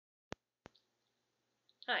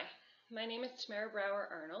Hi, my name is Tamara Brower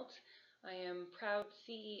Arnold. I am proud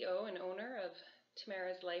CEO and owner of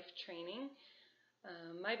Tamara's Life Training.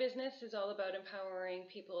 My business is all about empowering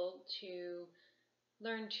people to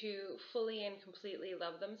learn to fully and completely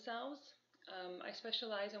love themselves. I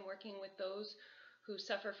specialize in working with those who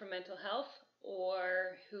suffer from mental health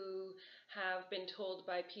or who have been told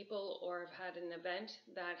by people or have had an event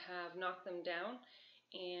that have knocked them down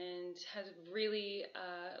and has really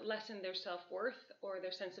lessened their self-worth or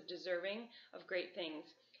their sense of deserving of great things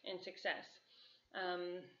and success.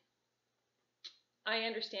 I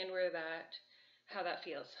understand how that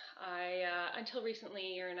feels. I, until recently,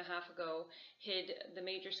 a year and a half ago, hid the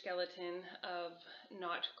major skeleton of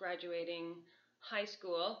not graduating high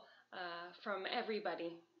school from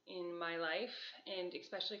everybody in my life, and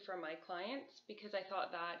especially from my clients, because I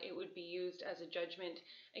thought that it would be used as a judgment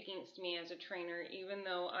against me as a trainer, even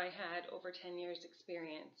though I had over 10 years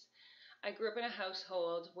experience. I grew up in a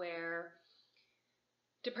household where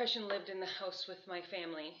depression lived in the house with my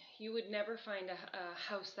family. You would never find a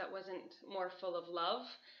house that wasn't more full of love,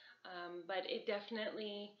 but it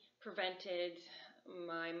definitely prevented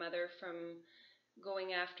my mother from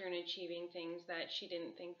going after and achieving things that she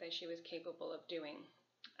didn't think that she was capable of doing.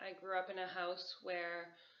 I grew up in a house where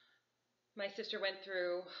my sister went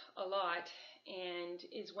through a lot and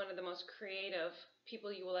is one of the most creative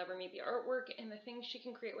people you will ever meet. The artwork and the things she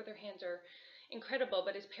can create with her hands are incredible,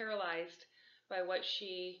 but is paralyzed by what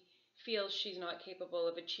she feels she's not capable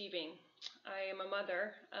of achieving. I am a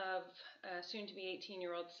mother of a soon-to-be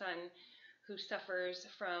 18-year-old son who suffers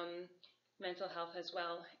from mental health as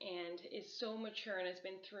well, and is so mature and has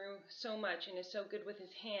been through so much and is so good with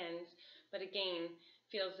his hands, but again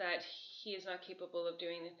feels that he is not capable of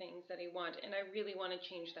doing the things that he wants. And I really want to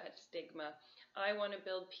change that stigma. I want to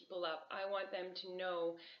build people up. I want them to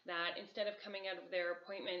know that instead of coming out of their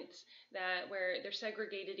appointments where they're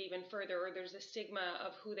segregated even further, or there's a stigma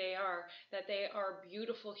of who they are, that they are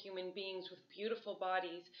beautiful human beings with beautiful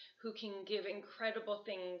bodies who can give incredible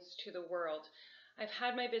things to the world. I've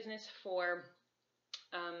had my business for,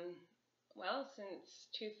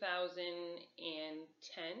 since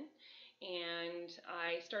 2010. And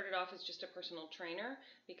I started off as just a personal trainer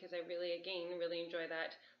because I really enjoy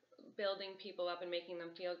that, building people up and making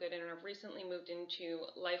them feel good. And I've recently moved into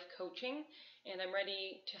life coaching, and I'm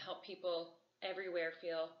ready to help people everywhere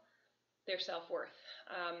feel their self-worth.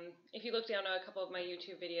 If you look down a couple of my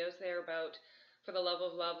YouTube videos, they're about, for the love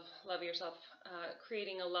of love, love yourself,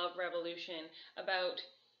 creating a love revolution, about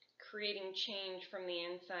creating change from the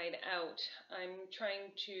inside out. I'm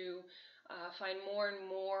trying to find more and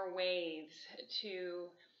more ways to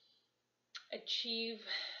achieve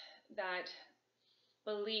that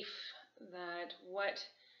belief that what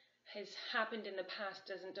has happened in the past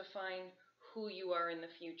doesn't define who you are in the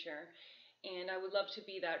future. And I would love to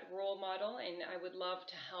be that role model, and I would love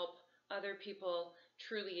to help other people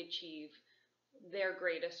truly achieve their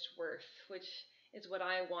greatest worth, which is what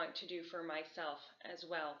I want to do for myself as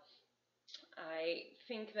well. I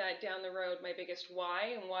think that down the road, my biggest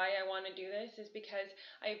why and why I want to do this is because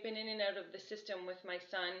I've been in and out of the system with my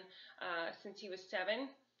son since he was 7.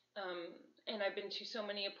 And I've been to so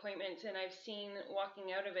many appointments, and I've seen,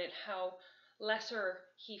 walking out of it, how lesser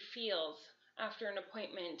he feels after an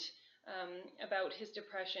appointment about his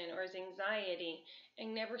depression or his anxiety,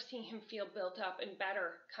 and never see him feel built up and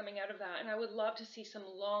better coming out of that. And I would love to see some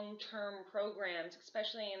long-term programs,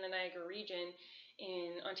 especially in the Niagara region,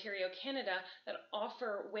 in Ontario, Canada, that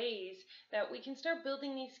offer ways that we can start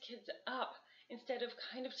building these kids up instead of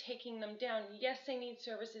kind of taking them down. Yes, they need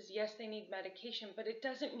services. Yes, they need medication, but it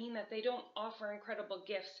doesn't mean that they don't offer incredible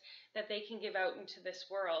gifts that they can give out into this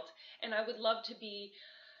world. And I would love to be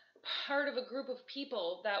part of a group of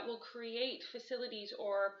people that will create facilities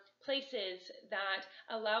or places that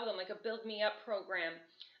allow them, like a Build Me Up program.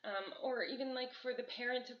 Or even like for the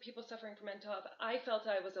parents of people suffering from mental health. I felt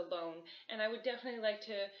I was alone, and I would definitely like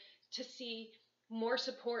to see more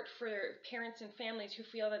support for parents and families who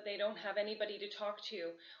feel that they don't have anybody to talk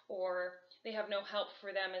to, or they have no help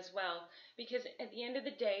for them as well. Because at the end of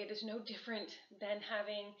the day, it is no different than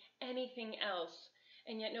having anything else,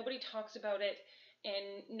 and yet nobody talks about it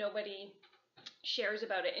and nobody shares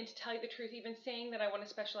about it. And to tell you the truth, even saying that I want to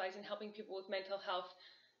specialize in helping people with mental health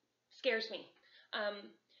scares me.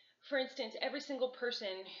 For instance, every single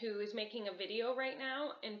person who is making a video right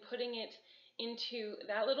now and putting it into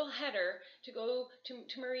that little header to go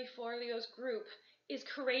to Marie Forleo's group is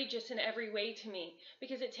courageous in every way to me,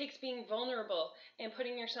 because it takes being vulnerable and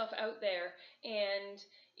putting yourself out there. And,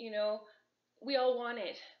 you know, we all want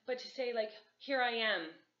it, but to say, like, here I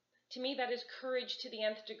am, to me that is courage to the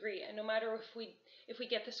nth degree. And no matter if we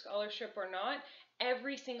get the scholarship or not,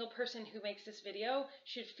 every single person who makes this video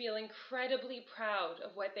should feel incredibly proud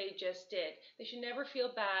of what they just did. They should never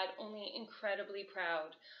feel bad, only incredibly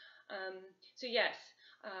proud. So yes,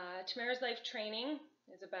 Tamara's Life Training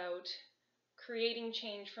is about creating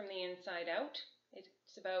change from the inside out.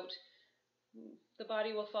 It's about the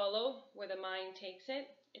body will follow where the mind takes it.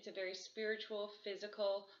 It's a very spiritual,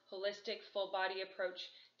 physical, holistic, full body approach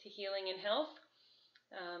to healing and health.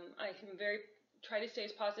 I can try to stay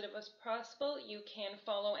as positive as possible. You can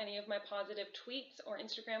follow any of my positive tweets or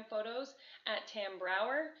Instagram photos at Tam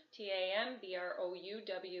Brower, TAMBROUWER, or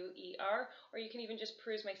you can even just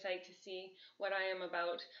peruse my site to see what I am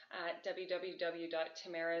about at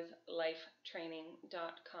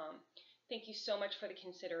www.tamaraslifetraining.com. Thank you so much for the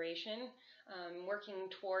consideration. Working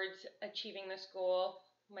towards achieving this goal.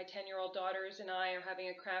 My 10-year-old daughters and I are having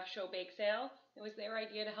a craft show bake sale. It was their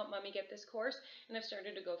idea to help Mommy get this course, and I've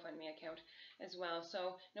started a GoFundMe account as well.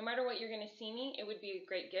 So no matter what you're going to see me, it would be a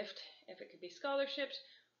great gift if it could be scholarshipped.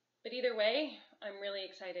 But either way, I'm really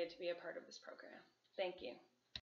excited to be a part of this program. Thank you.